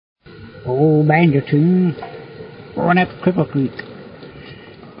Old banjo tune, going up Cripple Creek.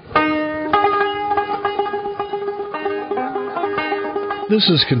 This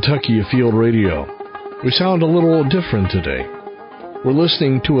is Kentucky Afield Radio. We sound a little different today. We're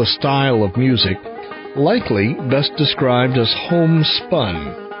listening to a style of music likely best described as homespun.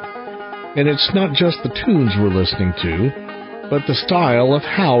 And it's not just the tunes we're listening to, but the style of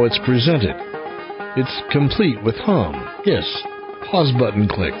how it's presented. It's complete with hum, hiss, pause button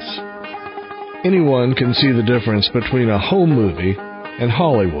clicks. Anyone can see the difference between a home movie and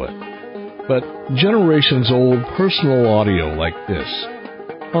Hollywood. But generations-old personal audio like this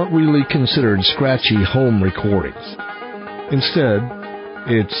aren't really considered scratchy home recordings. Instead,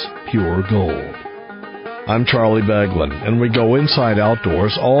 it's pure gold. I'm Charlie Baglin, and we go inside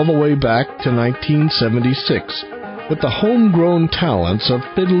outdoors all the way back to 1976 with the homegrown talents of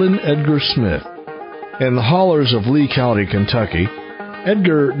Fiddlin Edgar Smyth. In the hollers of Lee County, Kentucky,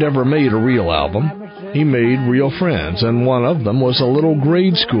 Edgar never made a real album. He made real friends, and one of them was a little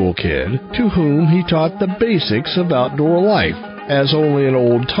grade school kid to whom he taught the basics of outdoor life, as only an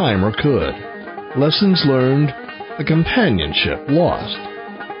old-timer could. Lessons learned, a companionship lost,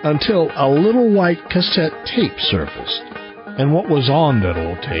 until a little white cassette tape surfaced. And what was on that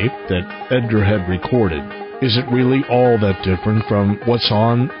old tape that Edgar had recorded? Is it really all that different from what's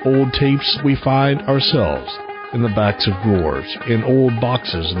on old tapes we find ourselves in the backs of drawers, in old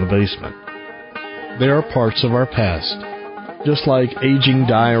boxes in the basement? They are parts of our past, just like aging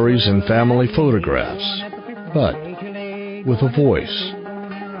diaries and family photographs, but with a voice.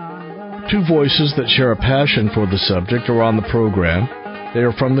 Two voices that share a passion for the subject are on the program. They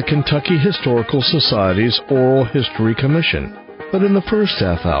are from the Kentucky Historical Society's Oral History Commission. But in the first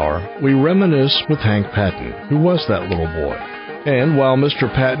half hour, we reminisce with Hank Patton, who was that little boy. And while Mr.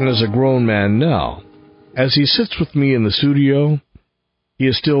 Patton is a grown man now, as he sits with me in the studio, he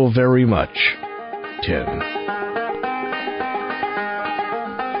is still very much 10.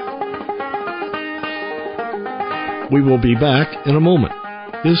 We will be back in a moment.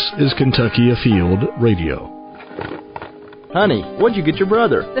 This is Kentucky Afield Radio. Honey, what'd you get your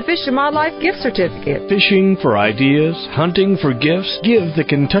brother? The Fish and Wildlife gift certificate. Fishing for ideas, hunting for gifts? Give the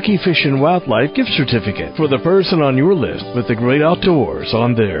Kentucky Fish and Wildlife gift certificate for the person on your list with the great outdoors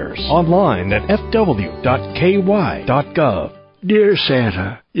on theirs. Online at fw.ky.gov. Dear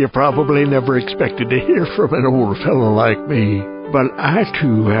Santa, you probably never expected to hear from an old fellow like me, but I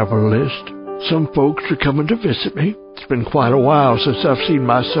too have a list. Some folks are coming to visit me. It's been quite a while since I've seen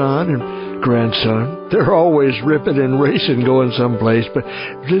my son and grandson. They're always ripping and racing going someplace, but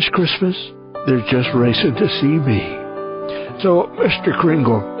this Christmas, they're just racing to see me. So, Mr.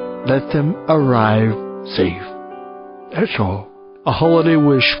 Kringle, let them arrive safe. That's all. A holiday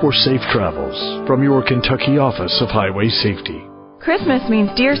wish for safe travels from your Kentucky Office of Highway Safety. Christmas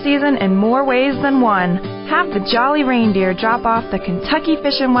means deer season in more ways than one. Have the Jolly Reindeer drop off the Kentucky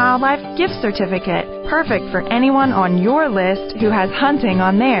Fish and Wildlife gift certificate, perfect for anyone on your list who has hunting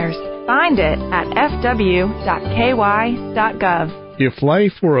on theirs. Find it at fw.ky.gov. If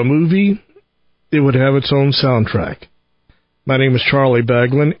life were a movie, it would have its own soundtrack. My name is Charlie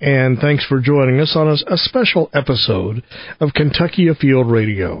Baglin, and thanks for joining us on a special episode of Kentucky Afield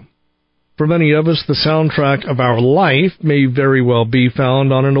Radio. For many of us, the soundtrack of our life may very well be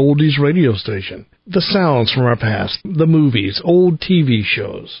found on an oldies radio station. The sounds from our past, the movies, old TV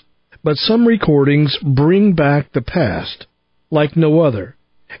shows. But some recordings bring back the past like no other,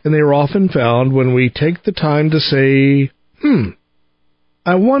 and they are often found when we take the time to say,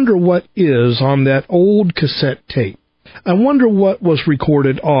 I wonder what is on that old cassette tape. I wonder what was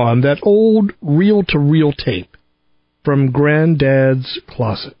recorded on that old reel-to-reel tape from Granddad's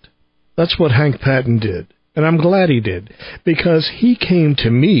closet. That's what Hank Patton did, and I'm glad he did, because he came to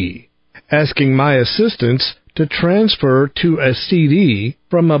me asking my assistance to transfer to a CD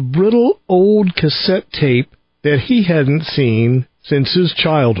from a brittle old cassette tape that he hadn't seen since his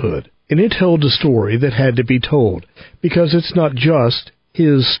childhood. And it held a story that had to be told, because it's not just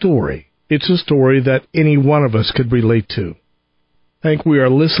his story. It's a story that any one of us could relate to. Hank, we are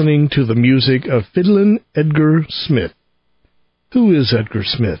listening to the music of Fiddlin Edgar Smyth. Who is Edgar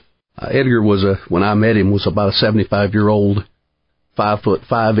Smyth? Edgar when I met him, was about a 75-year-old,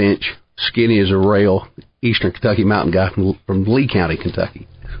 5'5", skinny as a rail, Eastern Kentucky mountain guy from Lee County, Kentucky.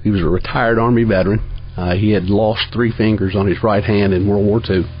 He was a retired Army veteran. He had lost 3 fingers on his right hand in World War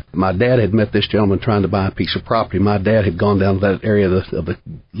II. My dad had met this gentleman trying to buy a piece of property. My dad had gone down to that area of the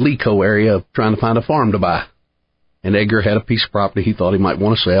Leco area trying to find a farm to buy. And Edgar had a piece of property he thought he might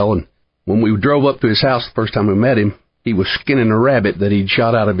want to sell. And when we drove up to his house the first time we met him, he was skinning a rabbit that he'd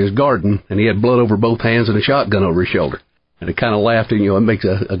shot out of his garden, and he had blood over both hands and a shotgun over his shoulder. And I kind of laughed, and, it makes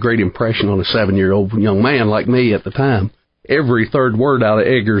a great impression on a 7-year-old young man like me at the time. Every third word out of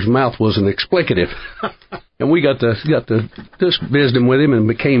Edgar's mouth was an explicative. And we got to just visiting with him and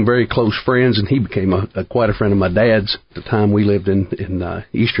became very close friends, and he became quite a friend of my dad's. At the time, we lived in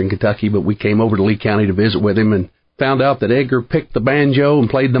eastern Kentucky, but we came over to Lee County to visit with him and found out that Edgar picked the banjo and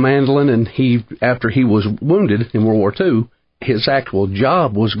played the mandolin, and after he was wounded in World War II, his actual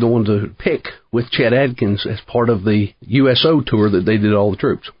job was going to pick with Chet Atkins as part of the USO tour that they did all the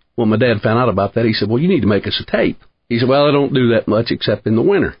troops. Well, my dad found out about that. He said, well, you need to make us a tape. He said, well, I don't do that much except in the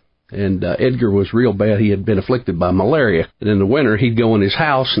winter. And Edgar was real bad. He had been afflicted by malaria. And in the winter, he'd go in his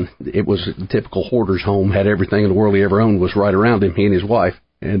house, and it was a typical hoarder's home, had everything in the world he ever owned was right around him, he and his wife.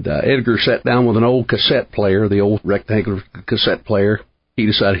 And Edgar sat down with an old cassette player, the old rectangular cassette player. He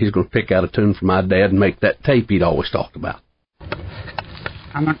decided he was going to pick out a tune for my dad and make that tape he'd always talked about.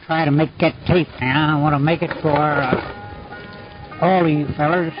 I'm going to try to make that tape now. I want to make it for all of you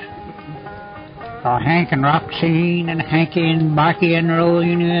fellers. For Hank and Roxine and Hanky and Barky and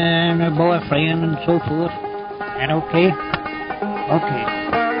Rosie and their boyfriend and so forth. That okay? Okay.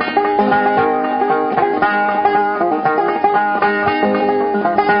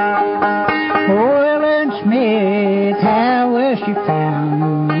 Fiddlin Smith, how was she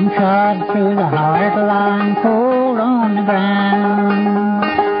found? Shot through the heart, lying cold on the ground.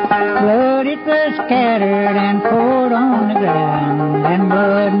 Blood it was scattered and poured on the ground, and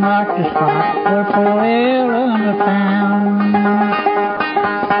blood marked the spot where poor Ellen was found.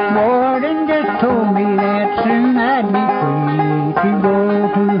 Warden just told me that soon I'd be free to go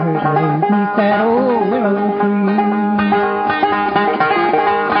to her grave beneath that old willow tree.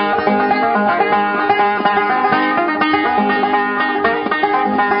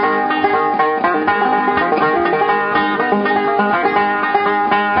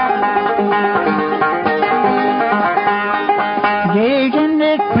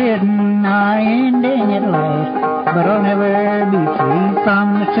 But I'll never be free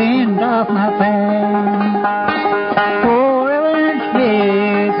from the sins of my past. Poor Ellen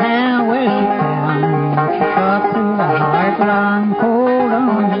Smith, how was she found? She shot through the heart, lying cold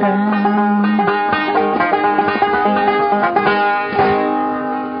on the ground.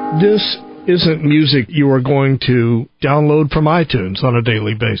 This isn't music you are going to download from iTunes on a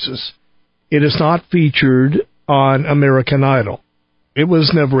daily basis. It is not featured on American Idol. It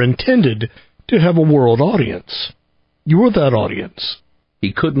was never intended to have a world audience. You were that audience.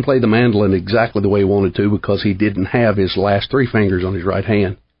 He couldn't play the mandolin exactly the way he wanted to because he didn't have his last 3 fingers on his right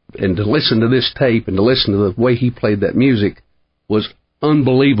hand. And to listen to this tape and to listen to the way he played that music was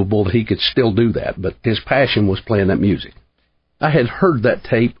unbelievable that he could still do that. But his passion was playing that music. I had heard that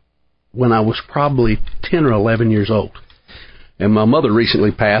tape when I was probably 10 or 11 years old. And my mother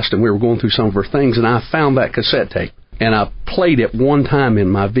recently passed, and we were going through some of her things, and I found that cassette tape. And I played it one time in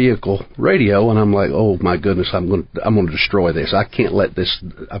my vehicle radio, and I'm like, oh my goodness, I'm going to destroy this. I can't let this.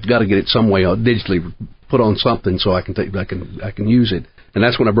 I've got to get it some way digitally put on something so I can use it. And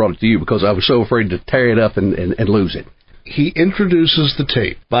that's when I brought it to you because I was so afraid to tear it up and lose it. He introduces the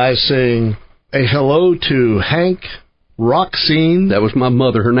tape by saying a hello to Hank, Roxine. That was my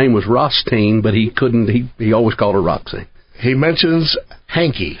mother. Her name was Rostine, but he always called her Roxine. He mentions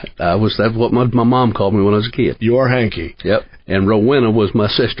Hanky. That's what my mom called me when I was a kid. You're Hanky. Yep. And Rowena was my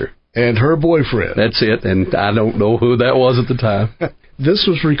sister. And her boyfriend. That's it, and I don't know who that was at the time. This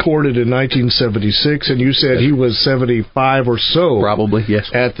was recorded in 1976, and you said he was 75 or so. Probably,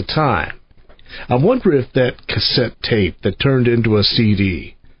 yes. At the time. I wonder if that cassette tape that turned into a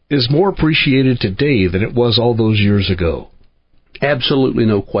CD is more appreciated today than it was all those years ago. Absolutely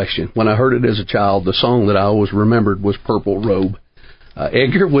no question. When I heard it as a child, the song that I always remembered was Purple Robe.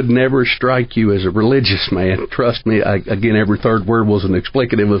 Edgar would never strike you as a religious man. Trust me, again, every third word was an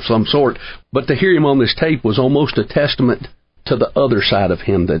explicative of some sort. But to hear him on this tape was almost a testament to the other side of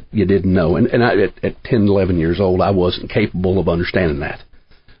him that you didn't know. And at 10, 11 years old, I wasn't capable of understanding that.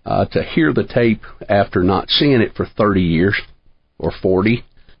 To hear the tape after not seeing it for 30 years or 40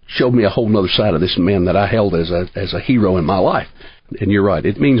 showed me a whole other side of this man that I held as a hero in my life. And you're right,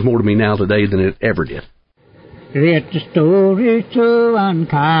 it means more to me now today than it ever did. Let the story so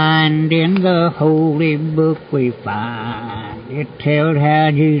unkind in the holy book we find. It tells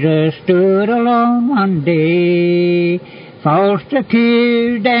how Jesus stood alone one day, false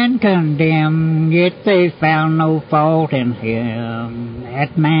accused and condemned, yet they found no fault in him.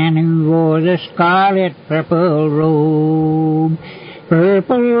 That man who wore the scarlet purple robe,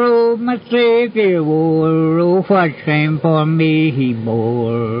 my Savior wore. Oh, what shame for me he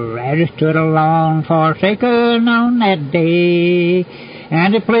bore, as he stood alone forsaken on that day.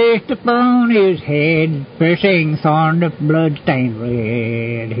 and he placed upon his head piercing thorn of blood-stained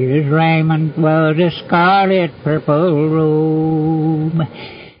red. His raiment was a scarlet purple robe.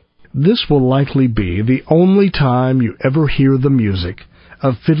 This will likely be the only time you ever hear the music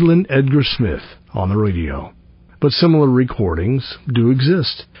of Fiddlin' Edgar Smyth on the radio. But similar recordings do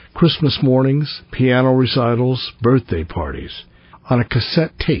exist. Christmas mornings, piano recitals, birthday parties, on a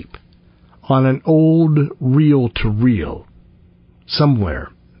cassette tape, on an old reel-to-reel, somewhere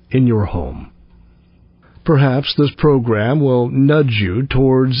in your home. Perhaps this program will nudge you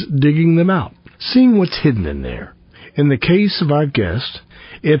towards digging them out, seeing what's hidden in there. In the case of our guest,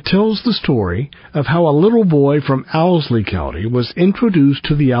 it tells the story of how a little boy from Owsley County was introduced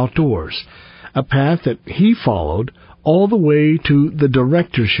to the outdoors, a path that he followed all the way to the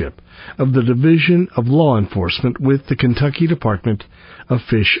directorship of the Division of Law Enforcement with the Kentucky Department of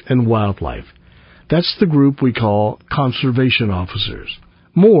Fish and Wildlife. That's the group we call conservation officers.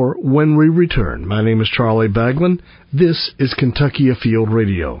 More when we return. My name is Charlie Baglin. This is Kentucky Afield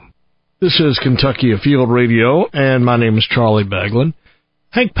Radio. This is Kentucky Afield Radio, and my name is Charlie Baglin.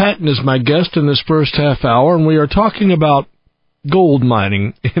 Hank Patton is my guest in this first half hour, and we are talking about gold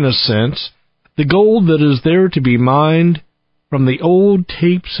mining, in a sense. The gold that is there to be mined from the old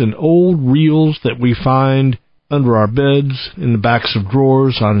tapes and old reels that we find under our beds, in the backs of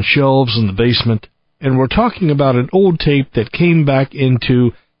drawers, on shelves in the basement. And we're talking about an old tape that came back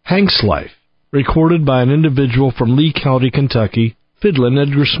into Hank's life, recorded by an individual from Lee County, Kentucky, Fiddlin'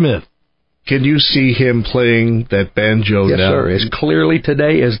 Edgar Smyth. Can you see him playing that banjo now? Yes, sir. As clearly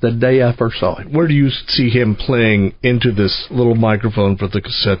today as the day I first saw him. Where do you see him playing into this little microphone for the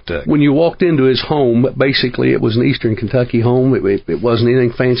cassette deck? When you walked into his home, basically it was an Eastern Kentucky home. It wasn't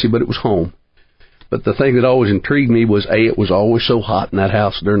anything fancy, but it was home. But the thing that always intrigued me was, A, it was always so hot in that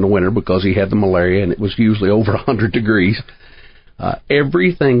house during the winter because he had the malaria, and it was usually over 100 degrees.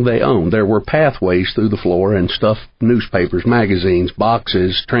 Everything they owned, there were pathways through the floor and stuff, newspapers, magazines,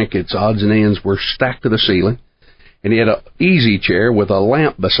 boxes, trinkets, odds and ends were stacked to the ceiling. And he had an easy chair with a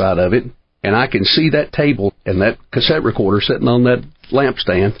lamp beside of it, and I can see that table and that cassette recorder sitting on that lamp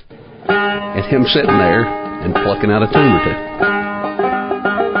stand, and him sitting there and plucking out a tune or two.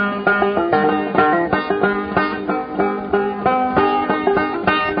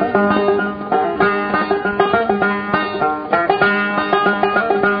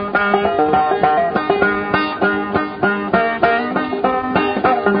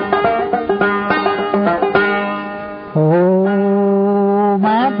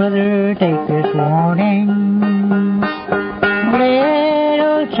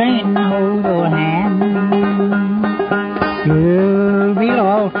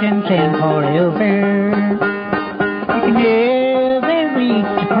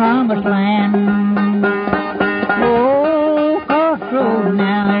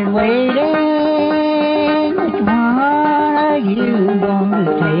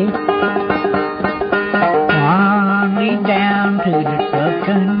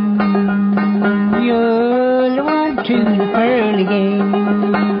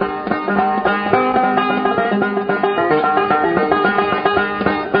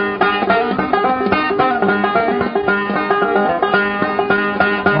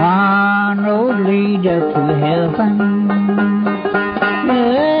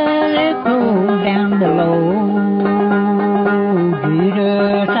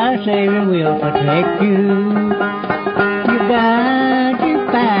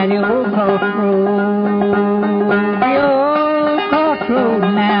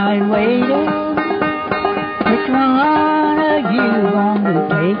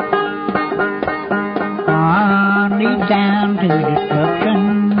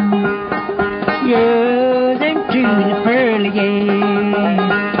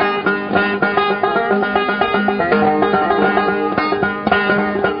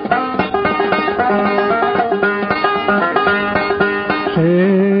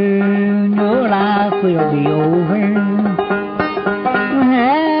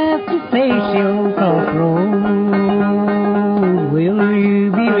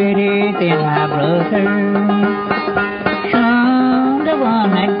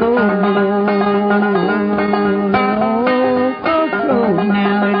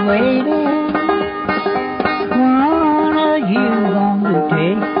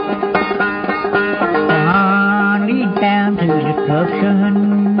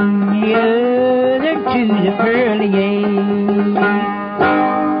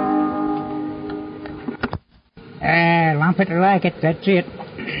 That's it.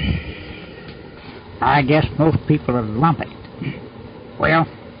 I guess most people would lump it. Well,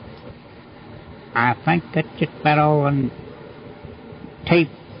 I think that's just about all tape,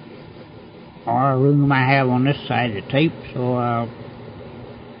 or a room I have on this side of the tape, so I'll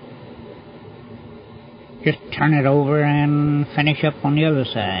just turn it over and finish up on the other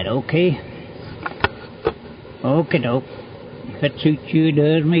side, okay? Okie doke. If it suits you, it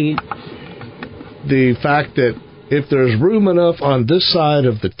does me. The fact that if there's room enough on this side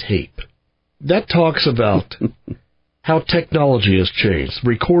of the tape, that talks about how technology has changed.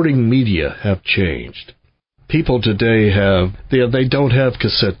 Recording media have changed. People today they don't have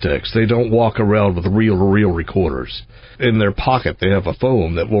cassette decks. They don't walk around with reel-to-reel recorders. In their pocket, they have a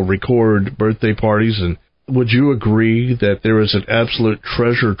phone that will record birthday parties. And would you agree that there is an absolute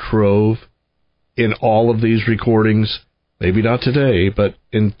treasure trove in all of these recordings? Maybe not today, but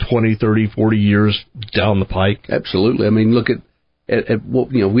in 20, 30, 40 years down the pike? Absolutely. I mean, look at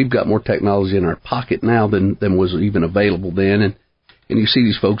what, we've got more technology in our pocket now than was even available then. And you see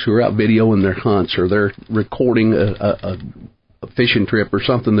these folks who are out videoing their hunts, or they're recording a fishing trip or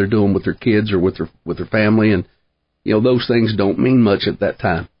something they're doing with their kids or with their family. And, those things don't mean much at that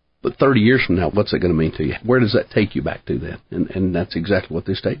time. But 30 years from now, what's it going to mean to you? Where does that take you back to then? And that's exactly what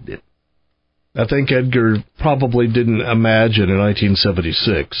this tape did. I think Edgar probably didn't imagine in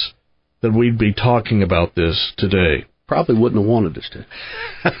 1976 that we'd be talking about this today. Probably wouldn't have wanted us to.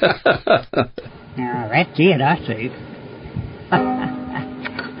 Now, that's it, I say.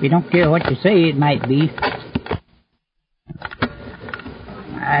 You don't care what you say, it might be.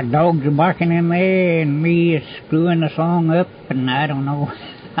 My dogs are barking in there, and me is screwing the song up, and I don't know.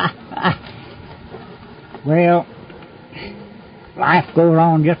 Well, life goes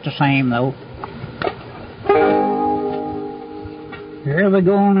on just the same, though. Here we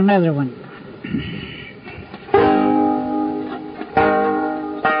go on another one.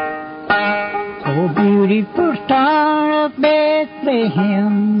 Oh, beautiful star of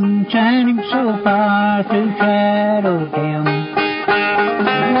Bethlehem, shining so far through shadow dim,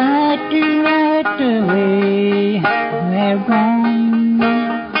 light to light the way they've gone,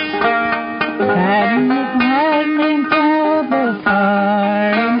 guiding the lightning trouble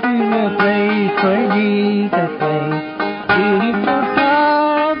far into the place where Jesus lay. Beautiful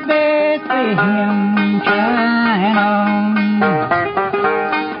star of Bethlehem, shine on.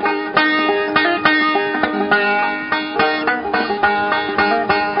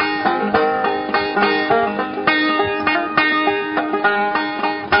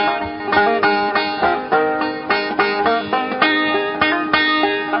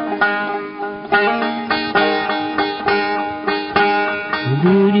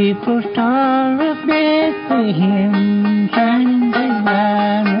 Beautiful star of Bethlehem, shining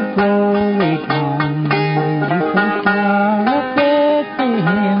around the glory throne. Beautiful star of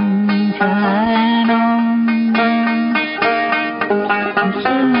Bethlehem, shine on. It's a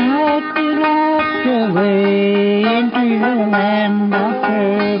light to light the way into the land of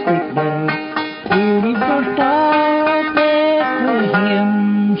perfect day. Beautiful star of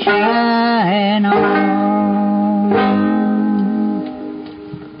Bethlehem, shine on.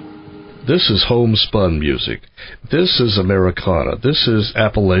 This is homespun music. This is Americana. This is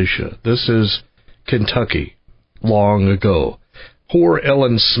Appalachia. This is Kentucky, long ago. Poor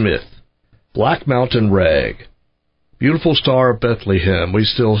Ellen Smith, Black Mountain Rag, Beautiful Star of Bethlehem. We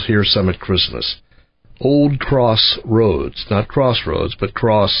still hear some at Christmas. Old Cross Roads, not Crossroads, but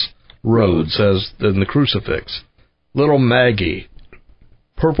Cross Roads, as in the crucifix. Little Maggie,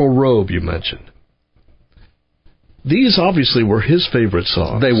 Purple Robe you mentioned. These obviously were his favorite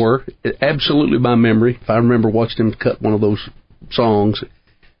songs. They were. Absolutely by memory. If I remember watching him cut one of those songs,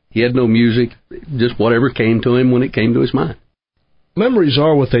 he had no music, just whatever came to him when it came to his mind. Memories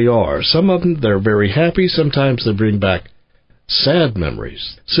are what they are. Some of them, they're very happy. Sometimes they bring back sad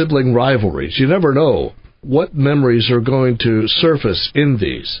memories, sibling rivalries. You never know what memories are going to surface in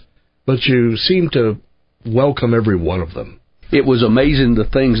these, but you seem to welcome every one of them. It was amazing the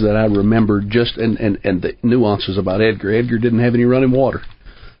things that I remembered, just and the nuances about Edgar. Edgar didn't have any running water,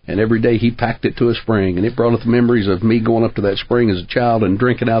 and every day he packed it to a spring, and it brought up the memories of me going up to that spring as a child and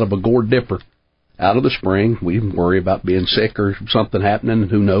drinking out of a gourd dipper out of the spring. We didn't worry about being sick or something happening,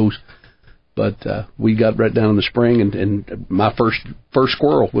 who knows. But we got right down in the spring, and my first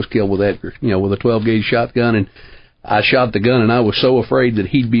squirrel was killed with Edgar, with a 12-gauge shotgun, and I shot the gun, and I was so afraid that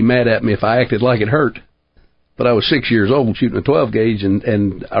he'd be mad at me if I acted like it hurt. But I was 6 years old shooting a 12-gauge,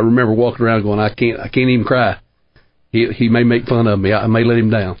 and I remember walking around going, I can't even cry. He may make fun of me. I may let him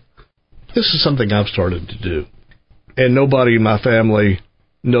down. This is something I've started to do, and nobody in my family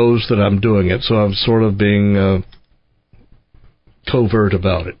knows that I'm doing it, so I'm sort of being covert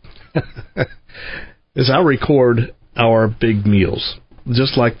about it. As I record our big meals,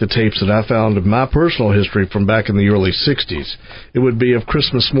 just like the tapes that I found of my personal history from back in the early 60s. It would be of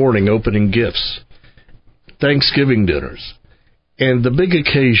Christmas morning opening gifts, Thanksgiving dinners, and the big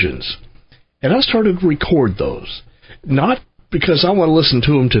occasions. And I started to record those, not because I want to listen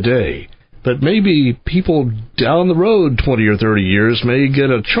to them today, but maybe people down the road 20 or 30 years may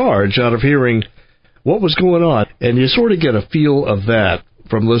get a charge out of hearing what was going on. And you sort of get a feel of that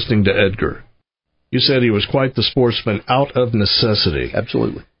from listening to Edgar. You said he was quite the sportsman out of necessity.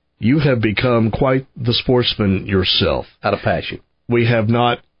 Absolutely. You have become quite the sportsman yourself. Out of passion. We have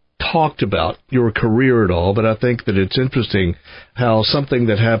not talked about your career at all, but I think that it's interesting how something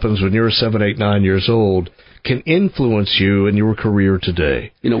that happens when you're 7, 8, 9 years old can influence you in your career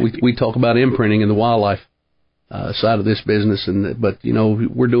today. You know, we talk about imprinting in the wildlife side of this business, but, you know,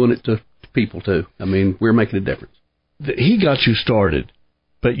 we're doing it to people, too. I mean, we're making a difference. He got you started,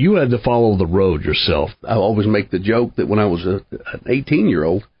 but you had to follow the road yourself. I always make the joke that when I was an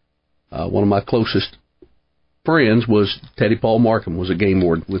 18-year-old, one of my closest friends was Teddy Paul Markham, was a game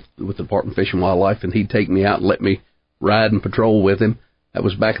ward with the Department of Fish and Wildlife, and he'd take me out and let me ride and patrol with him. That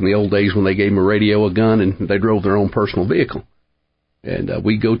was back in the old days when they gave him a radio, a gun, and they drove their own personal vehicle. And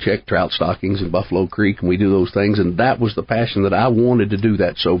we'd go check trout stockings in Buffalo Creek, and we do those things, and that was the passion that I wanted to do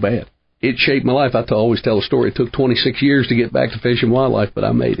that so bad. It shaped my life. I always tell a story. It took 26 years to get back to Fish and Wildlife, but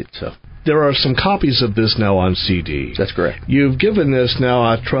I made it. So there are some copies of this now on CD. That's correct. You've given this now,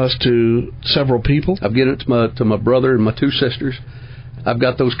 I trust, to several people? I've given it to my brother and my 2 sisters. I've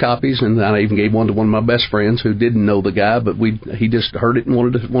got those copies, and I even gave one to one of my best friends who didn't know the guy, but he just heard it and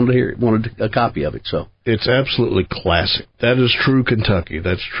wanted to hear it, wanted a copy of it. So it's absolutely classic. That is true Kentucky.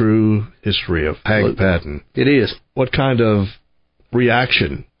 That's true history of Hank Patton. It is. What kind of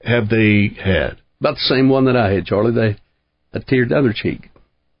reaction have they had? About the same one that I had, Charlie. A tear down their cheek.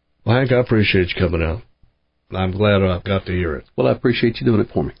 Well, Hank, I appreciate you coming out. I'm glad I got to hear it. Well, I appreciate you doing it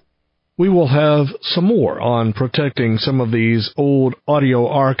for me. We will have some more on protecting some of these old audio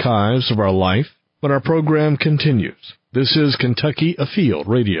archives of our life when our program continues. This is Kentucky Afield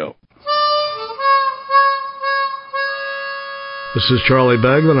Radio. This is Charlie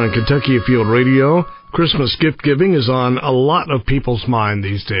Baglin on Kentucky Afield Radio. Christmas gift giving is on a lot of people's mind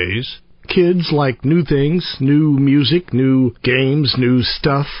these days. Kids like new things, new music, new games, new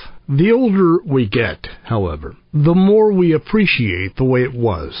stuff. The older we get, however, the more we appreciate the way it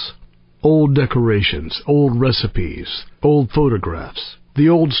was. Old decorations, old recipes, old photographs, the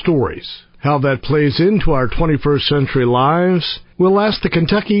old stories. How that plays into our 21st century lives, we'll ask the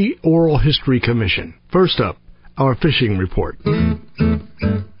Kentucky Oral History Commission. First up, our fishing report.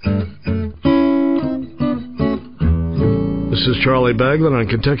 This is Charlie Baglin on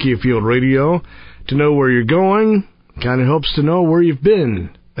Kentucky Afield Radio. To know where you're going kind of helps to know where you've been.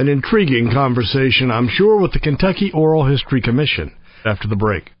 An intriguing conversation, I'm sure, with the Kentucky Oral History Commission after the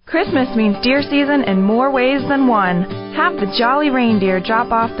break. Christmas means deer season in more ways than one. Have the Jolly Reindeer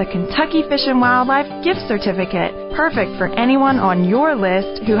drop off the Kentucky Fish and Wildlife gift certificate, perfect for anyone on your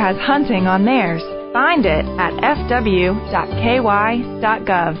list who has hunting on theirs. Find it at fw.ky.gov.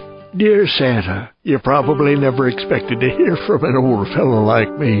 Dear Santa, you probably never expected to hear from an old fellow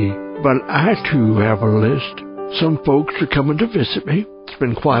like me, but I too have a list. Some folks are coming to visit me. It's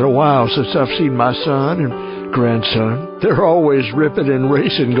been quite a while since I've seen my son and grandson. They're always ripping and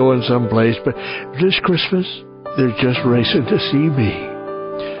racing going someplace, but this Christmas, they're just racing to see me.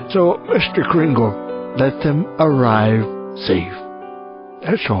 So, Mr. Kringle, let them arrive safe.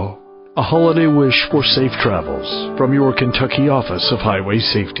 That's all. A holiday wish for safe travels from your Kentucky Office of Highway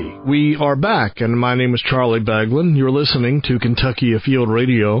Safety. We are back, and my name is Charlie Baglin. You're listening to Kentucky Afield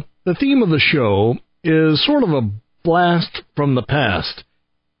Radio. The theme of the show is sort of a blast from the past.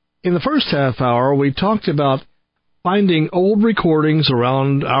 In the first half hour, we talked about finding old recordings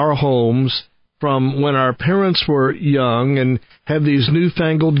around our homes from when our parents were young and had these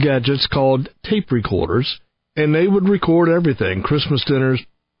newfangled gadgets called tape recorders, and they would record everything, Christmas dinners,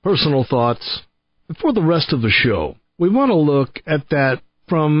 personal thoughts. For the rest of the show, we want to look at that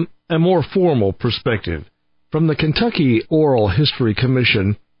from a more formal perspective. From the Kentucky Oral History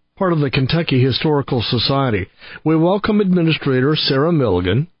Commission, part of the Kentucky Historical Society, we welcome Administrator Sarah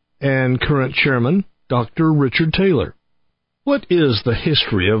Milligan and current Chairman Dr. Richard Taylor. What is the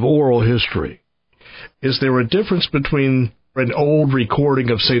history of oral history? Is there a difference between an old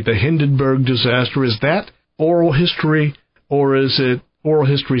recording of, say, the Hindenburg disaster? Is that oral history, or is it oral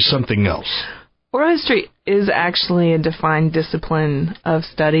history something else? Oral history is actually a defined discipline of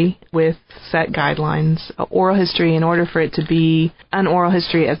study with set guidelines. Oral history, in order for it to be an oral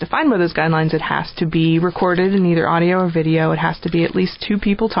history as defined by those guidelines, it has to be recorded in either audio or video. It has to be at least 2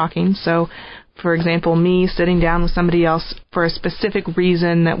 people talking. So For example, me sitting down with somebody else for a specific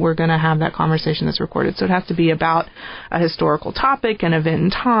reason that we're going to have that conversation that's recorded. So it has to be about a historical topic, an event in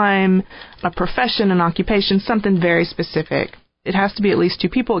time, a profession, an occupation, something very specific. It has to be at least two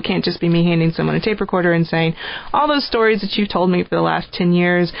people. It can't just be me handing someone a tape recorder and saying, all those stories that you've told me for the last 10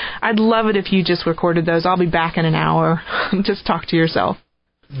 years, I'd love it if you just recorded those. I'll be back in an hour. Just talk to yourself.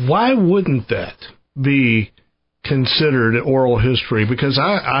 Why wouldn't that be considered oral history? Because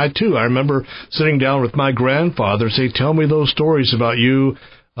I too, I remember sitting down with my grandfather, say, tell me those stories about you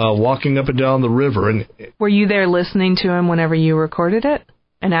walking up and down the river. And were you there listening to him whenever you recorded it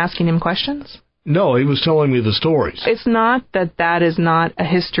and asking him questions? No, he was telling me the stories. It's not that is not a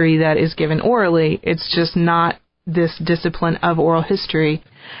history that is given orally. It's just not this discipline of oral history.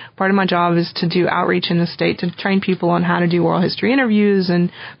 Part of my job is to do outreach in the state to train people on how to do oral history interviews,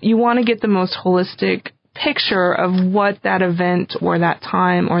 and you want to get the most holistic picture of what that event or that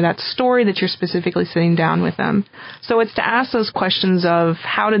time or that story that you're specifically sitting down with them. So it's to ask those questions of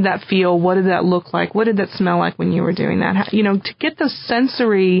how did that feel? What did that look like? What did that smell like when you were doing that? To get the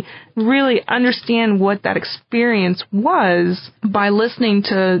sensory, really understand what that experience was by listening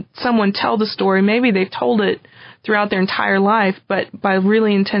to someone tell the story. Maybe they've told it throughout their entire life, but by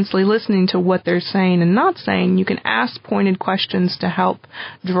really intensely listening to what they're saying and not saying, you can ask pointed questions to help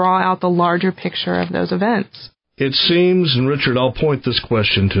draw out the larger picture of those events. It seems, and Richard, I'll point this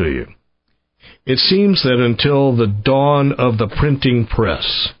question to you. It seems that until the dawn of the printing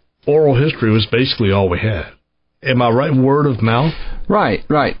press, oral history was basically all we had. Am I right? Word of mouth? Right.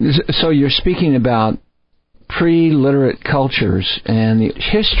 So you're speaking about pre-literate cultures, and the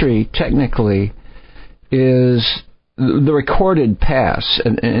history, technically, is the recorded past,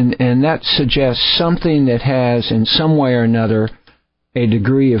 and that suggests something that has, in some way or another, a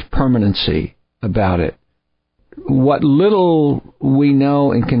degree of permanency about it. What little we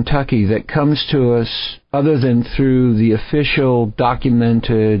know in Kentucky that comes to us, other than through the official,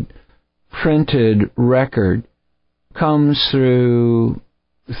 documented, printed record, comes through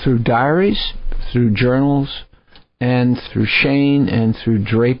diaries, through journals, and through Shane and through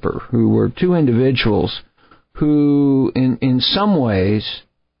Draper, who were two individuals who, in some ways,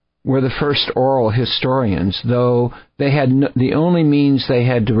 were the first oral historians, though they had the only means they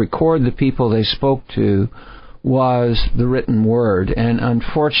had to record the people they spoke to was the written word, and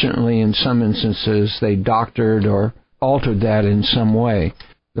unfortunately, in some instances, they doctored or altered that in some way.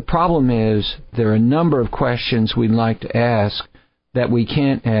 The problem is there are a number of questions we'd like to ask that we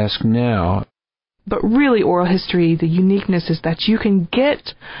can't ask now. But really, oral history, the uniqueness is that you can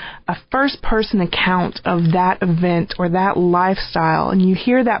get a first-person account of that event or that lifestyle, and you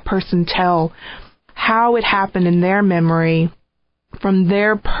hear that person tell how it happened in their memory from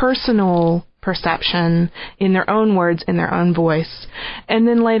their personal perception, in their own words, in their own voice. And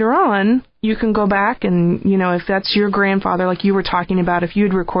then later on, you can go back and, if that's your grandfather, like you were talking about, if you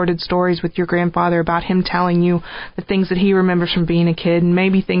had recorded stories with your grandfather about him telling you the things that he remembers from being a kid, and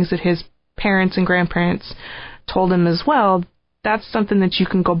maybe things that his parents and grandparents told him as well, that's something that you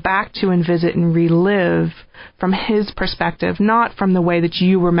can go back to and visit and relive from his perspective, not from the way that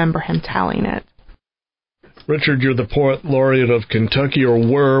you remember him telling it. Richard, you're the Poet Laureate of Kentucky, or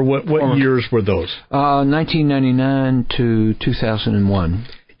were. What years were those? 1999 to 2001.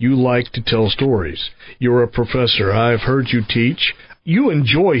 You like to tell stories. You're a professor. I've heard you teach. You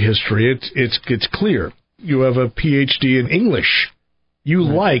enjoy history. It's clear. You have a PhD in English. You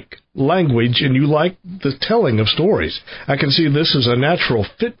like language, and you like the telling of stories. I can see this is a natural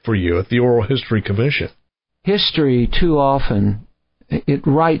fit for you at the Oral History Commission. History, too often, it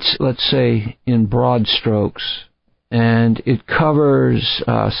writes, let's say, in broad strokes, and it covers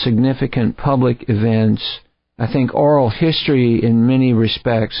significant public events. I think oral history, in many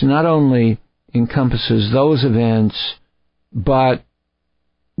respects, not only encompasses those events, but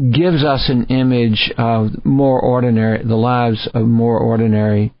gives us an image of the lives of more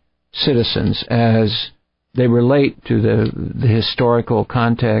ordinary citizens as they relate to the historical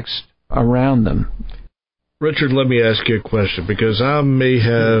context around them. Richard, let me ask you a question, because I may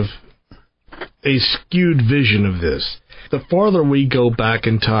have a skewed vision of this. The farther we go back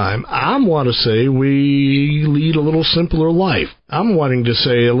in time, I want to say we lead a little simpler life. I'm wanting to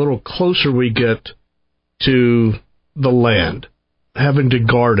say a little closer we get to the land, having to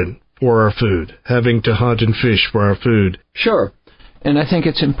garden for our food, having to hunt and fish for our food. Sure. And I think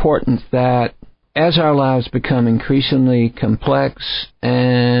it's important that as our lives become increasingly complex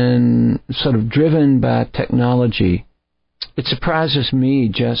and sort of driven by technology, it surprises me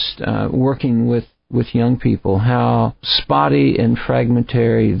just working with young people how spotty and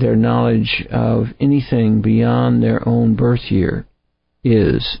fragmentary their knowledge of anything beyond their own birth year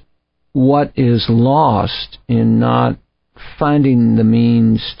is. what is lost in not finding the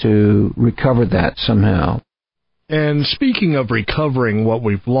means to recover that somehow. And speaking of recovering what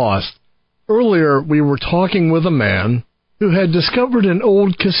we've lost, earlier we were talking with a man who had discovered an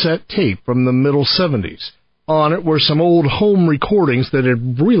old cassette tape from the middle 70s. On it were some old home recordings that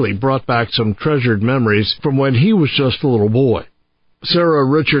had really brought back some treasured memories from when he was just a little boy. Sarah,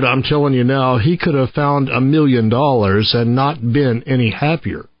 Richard, I'm telling you now, he could have found $1 million and not been any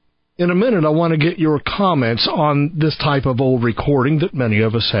happier. In a minute, I want to get your comments on this type of old recording that many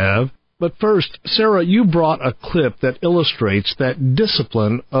of us have. But first, Sarah, you brought a clip that illustrates that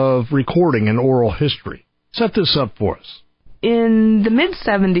discipline of recording in oral history. Set this up for us. In the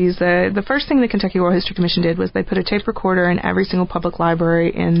mid-'70s, the first thing the Kentucky Oral History Commission did was they put a tape recorder in every single public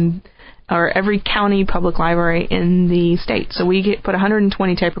library or every county public library in the state. So we put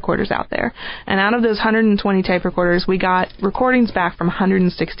 120 tape recorders out there. And out of those 120 tape recorders, we got recordings back from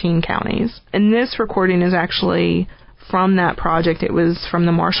 116 counties. And this recording is actually from that project. It was from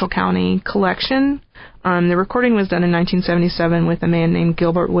the Marshall County collection. The recording was done in 1977 with a man named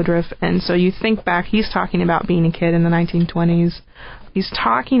Gilbert Woodruff. And so you think back, he's talking about being a kid in the 1920s. He's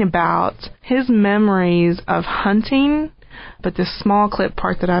talking about his memories of hunting. But this small clip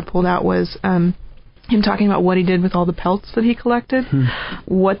part that I pulled out was him talking about what he did with all the pelts that he collected,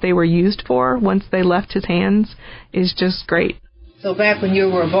 what they were used for once they left his hands is just great. So back when you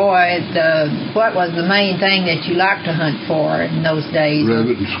were a boy, what was the main thing that you liked to hunt for in those days?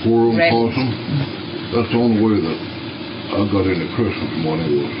 Rabbit and squirrel and possum. That's the only way that I got into Christmas money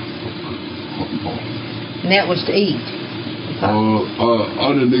was hunting possum. And that was to eat? I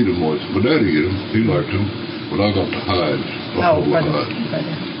didn't eat them much, but Daddy ate them. He liked them. But I got the hides.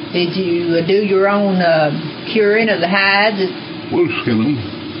 Did you do your own curing of the hides? Well, skin them.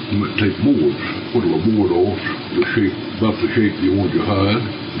 You might take boards, whittle a board off, about the shape you want your hide,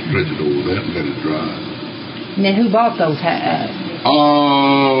 stretch it over that and let it dry. And then who bought those hides?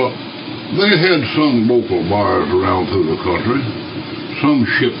 They had some local buyers around through the country. Some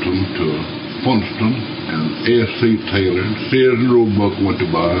shipped them to Funston and S.C. Taylor. Sears and Roebuck went to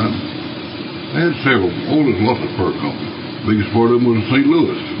buy them. They had several. There's lots of fur companies. Biggest part of them was in St.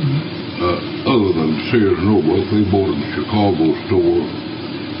 Louis. Other than Sears and Roebuck, they bought it in the Chicago store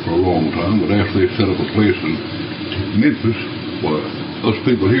for a long time. But after they set up a place in Memphis, well, us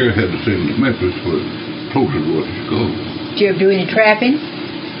people here had to send to Memphis for closer to what Chicago. Did you ever do any trapping?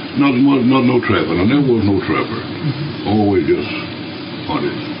 Not no trapping. I never was no trapper. Always just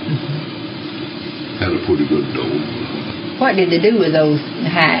hunted. Had a pretty good dog. What did they do with those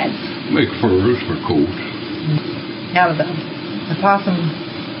hides? Make furs for coats. Out of the possum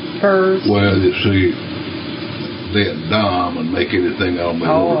furs? Well, you see, they'd dye them and make anything out of them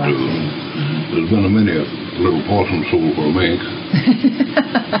they wanted to. There's been a many little possum sold for a mink.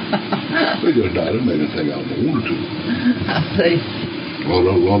 They just dyed and made anything out of them they wanted to. I see. A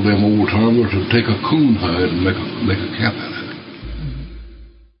lot of them old timers would take a coon hide and make a cap out of it.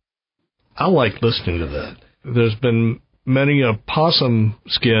 I like listening to that. There's been many a possum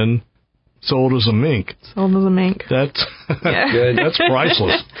skin sold as a mink. Sold as a mink. That's that's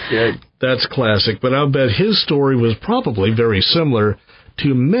priceless. Good. That's classic. But I bet his story was probably very similar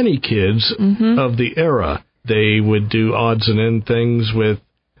to many kids of the era. They would do odds and end things with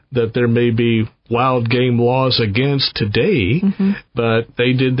that there may be wild game laws against today, but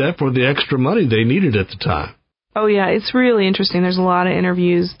they did that for the extra money they needed at the time. Oh, yeah, it's really interesting. There's a lot of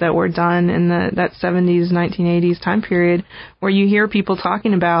interviews that were done in that 70s, 1980s time period where you hear people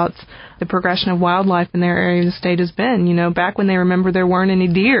talking about the progression of wildlife in their area of the state has been. You know, back when they remember there weren't any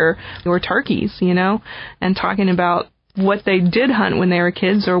deer or turkeys, you know, and talking about what they did hunt when they were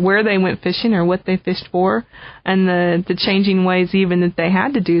kids or where they went fishing or what they fished for and the changing ways even that they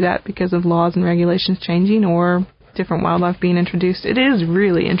had to do that because of laws and regulations changing or different wildlife being introduced. It is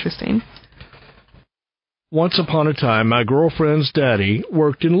really interesting. Once upon a time, my girlfriend's daddy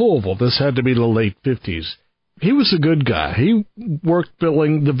worked in Louisville. This had to be the late 50s. He was a good guy. He worked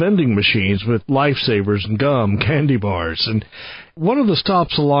filling the vending machines with lifesavers and gum, candy bars. And one of the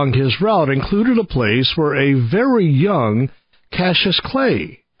stops along his route included a place where a very young Cassius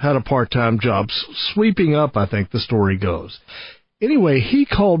Clay had a part-time job, sweeping up, I think the story goes. Anyway, he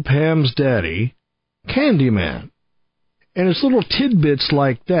called Pam's daddy Candyman. And it's little tidbits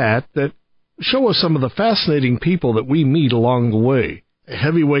like that show us some of the fascinating people that we meet along the way. A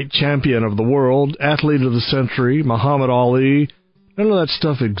heavyweight champion of the world, athlete of the century, Muhammad Ali. None of that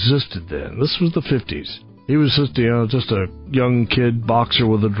stuff existed then. This was the 50s. He was just a young kid boxer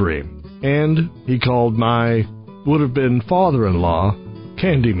with a dream. And he called my would-have-been father-in-law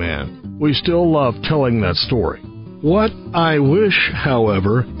Candyman. We still love telling that story. What I wish,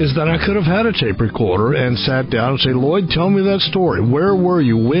 however, is that I could have had a tape recorder and sat down and say, Lloyd, tell me that story. Where were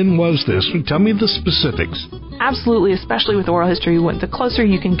you? When was this? Tell me the specifics. Absolutely, especially with oral history. The closer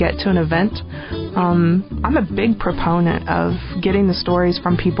you can get to an event, I'm a big proponent of getting the stories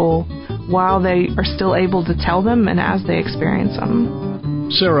from people while they are still able to tell them and as they experience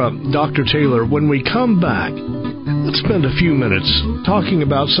them. Sarah, Dr. Taylor, when we come back, let's spend a few minutes talking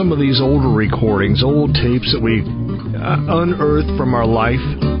about some of these older recordings, old tapes that we unearthed from our life,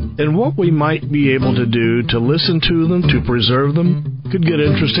 and what we might be able to do to listen to them, to preserve them. Could get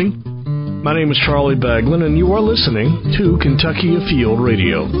interesting. My name is Charlie Baglin, and you are listening to Kentucky Afield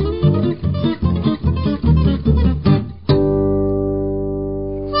Radio.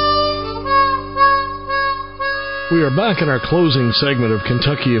 We are back in our closing segment of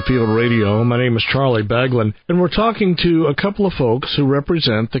Kentucky Afield Radio. My name is Charlie Baglin, and we're talking to a couple of folks who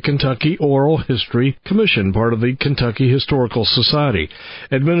represent the Kentucky Oral History Commission, part of the Kentucky Historical Society.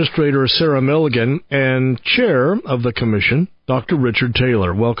 Administrator Sarah Milligan and Chair of the Commission, Dr. Richard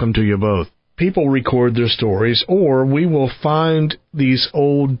Taylor. Welcome to you both. People record their stories, or we will find these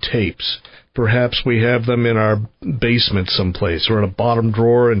old tapes. Perhaps we have them in our basement someplace or in a bottom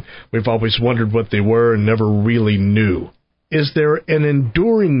drawer, and we've always wondered what they were and never really knew. Is there an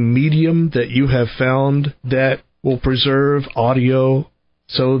enduring medium that you have found that will preserve audio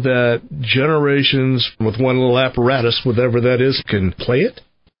so that generations with one little apparatus, whatever that is, can play it?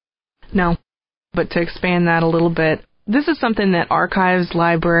 No. But to expand that a little bit, this is something that archives,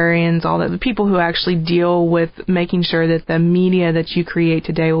 librarians, all that, the people who actually deal with making sure that the media that you create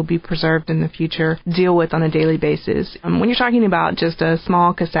today will be preserved in the future, deal with on a daily basis. When you're talking about just a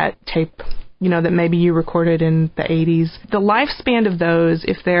small cassette tape, that maybe you recorded in the 80s, the lifespan of those,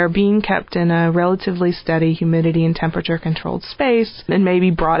 if they're being kept in a relatively steady humidity and temperature controlled space and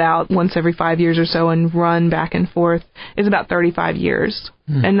maybe brought out once every 5 years or so and run back and forth, is about 35 years.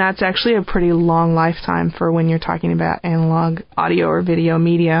 And that's actually a pretty long lifetime for when you're talking about analog audio or video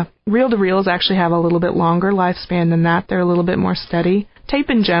media. Reel-to-reels actually have a little bit longer lifespan than that. They're a little bit more steady. Tape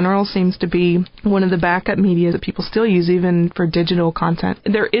in general seems to be one of the backup media that people still use even for digital content.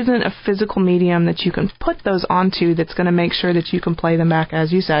 There isn't a physical medium that you can put those onto that's going to make sure that you can play them back,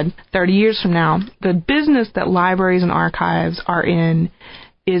 as you said, 30 years from now. The business that libraries and archives are in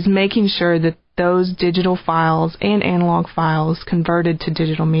is making sure that those digital files and analog files converted to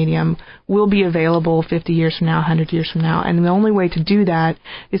digital medium will be available 50 years from now, 100 years from now. And the only way to do that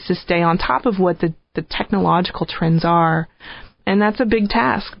is to stay on top of what the technological trends are. And that's a big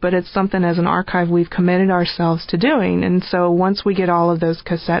task, but it's something as an archive we've committed ourselves to doing. And so once we get all of those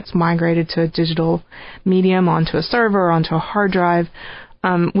cassettes migrated to a digital medium, onto a server, onto a hard drive,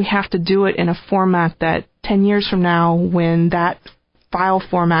 we have to do it in a format that 10 years from now, when that file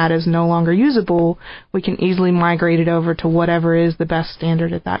format is no longer usable, we can easily migrate it over to whatever is the best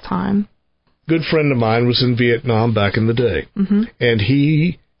standard at that time. Good friend of mine was in Vietnam back in the day, and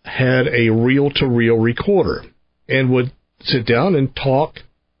he had a reel-to-reel recorder and would sit down and talk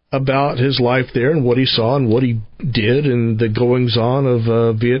about his life there and what he saw and what he did and the goings-on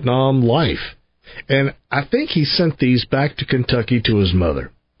of Vietnam life. And I think he sent these back to Kentucky to his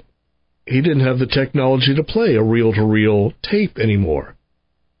mother. He didn't have the technology to play a reel-to-reel tape anymore.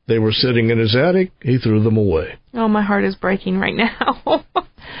 They were sitting in his attic. He threw them away. Oh, my heart is breaking right now.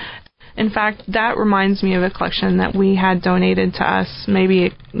 In fact, that reminds me of a collection that we had donated to us maybe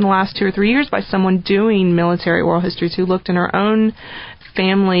in the last 2 or 3 years by someone doing military oral histories who looked in her own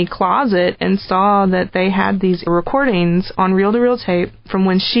family closet and saw that they had these recordings on reel-to-reel tape from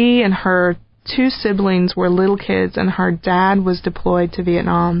when she and her 2 siblings were little kids and her dad was deployed to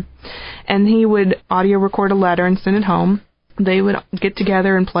Vietnam. And he would audio record a letter and send it home. They would get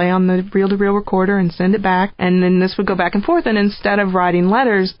together and play on the reel-to-reel recorder and send it back. And then this would go back and forth. And instead of writing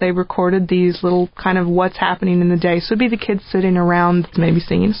letters, they recorded these little kind of what's happening in the day. So it'd be the kids sitting around maybe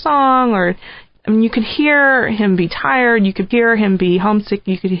singing a song, or you could hear him be tired. You could hear him be homesick.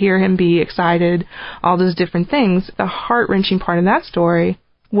 You could hear him be excited, all those different things. The heart-wrenching part of that story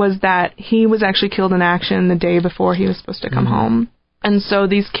was that he was actually killed in action the day before he was supposed to come home. And so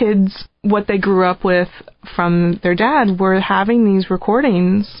these kids, what they grew up with from their dad were having these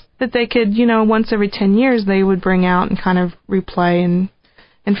recordings that they could, once every 10 years they would bring out and kind of replay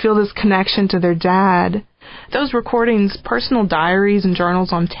and feel this connection to their dad. Those recordings, personal diaries and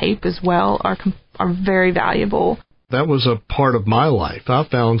journals on tape as well, are very valuable. That was a part of my life. I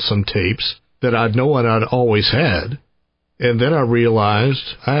found some tapes that I'd known I'd always had. And then I realized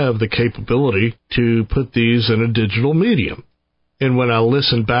I have the capability to put these in a digital medium. And when I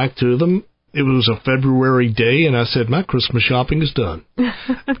listened back to them, It was a February day, and I said, my Christmas shopping is done.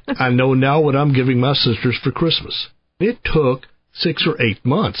 I know now what I'm giving my sisters for Christmas. It took 6 or 8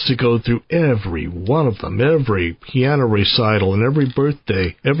 months to go through every one of them, every piano recital and every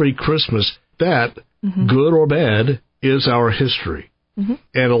birthday, every Christmas. That, good or bad, is our history.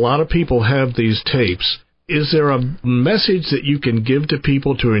 And a lot of people have these tapes. Is there a message that you can give to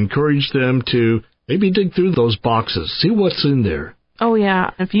people to encourage them to maybe dig through those boxes, see what's in there? Oh, yeah.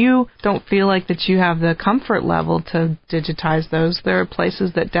 If you don't feel like that you have the comfort level to digitize those, there are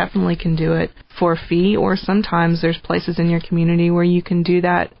places that definitely can do it for a fee, or sometimes there's places in your community where you can do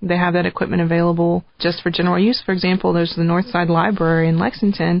that. They have that equipment available just for general use. For example, there's the Northside Library in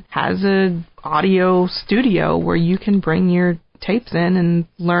Lexington has an audio studio where you can bring your tapes in and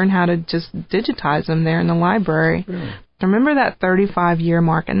learn how to just digitize them there in the library. Remember that 35-year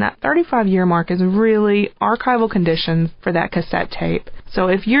mark, and that 35-year mark is really archival conditions for that cassette tape. So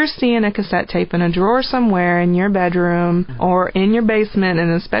if you're seeing a cassette tape in a drawer somewhere in your bedroom or in your basement,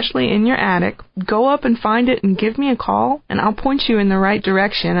 and especially in your attic, go up and find it and give me a call, and I'll point you in the right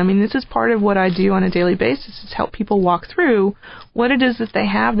direction. I mean, this is part of what I do on a daily basis, is help people walk through what it is that they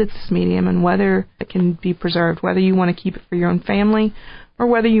have that's this medium and whether it can be preserved, whether you want to keep it for your own family or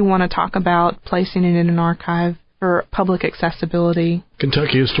whether you want to talk about placing it in an archive for public accessibility.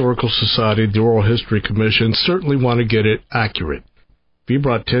 Kentucky Historical Society, the Oral History Commission, certainly want to get it accurate. If you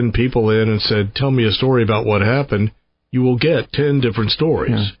brought 10 people in and said, tell me a story about what happened, you will get 10 different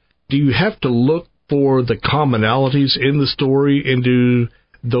stories. Yeah. Do you have to look for the commonalities in the story, and do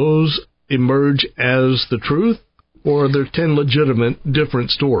those emerge as the truth, or are there 10 legitimate different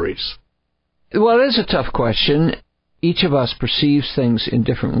stories? Well, it is a tough question. Each of us perceives things in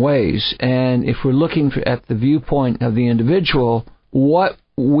different ways, and if we're looking at the viewpoint of the individual, what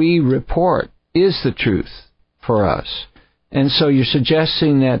we report is the truth for us. And so you're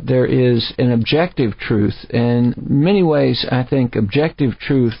suggesting that there is an objective truth. In many ways, I think objective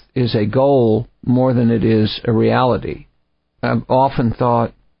truth is a goal more than it is a reality. I've often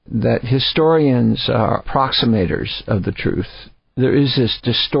thought that historians are approximators of the truth. There is this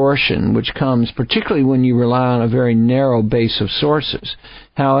distortion which comes particularly when you rely on a very narrow base of sources.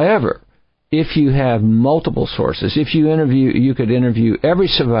 However, if you have multiple sources, if you could interview every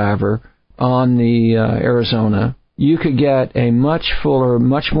survivor on the Arizona, you could get a much fuller,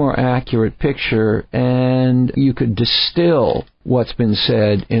 much more accurate picture, and you could distill what's been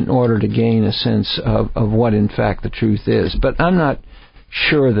said in order to gain a sense of what in fact the truth is. But I'm not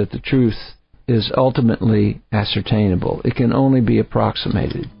sure that the truth is ultimately ascertainable. It can only be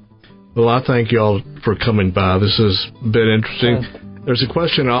approximated. Well, I thank you all for coming by. This has been interesting. There's a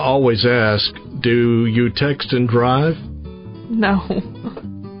question I always ask. Do you text and drive? No.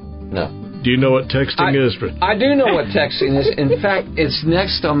 Do you know what texting is? I do know what texting is. In fact, it's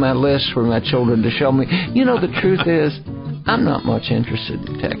next on my list for my children to show me. You know, the truth is, I'm not much interested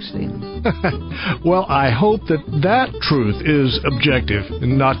in texting. Well, I hope that truth is objective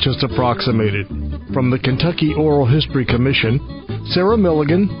and not just approximated. From the Kentucky Oral History Commission, Sarah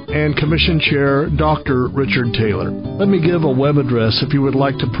Milligan and Commission Chair Dr. Richard Taylor. Let me give a web address if you would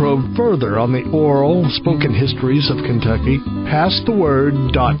like to probe further on the oral spoken histories of Kentucky.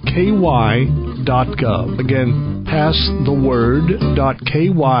 passtheword.ky.gov. Again,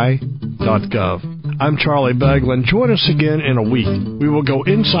 passtheword.ky.gov. I'm Charlie Baglin. Join us again in a week. We will go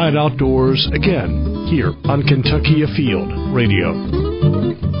inside outdoors again here on Kentucky Afield Radio.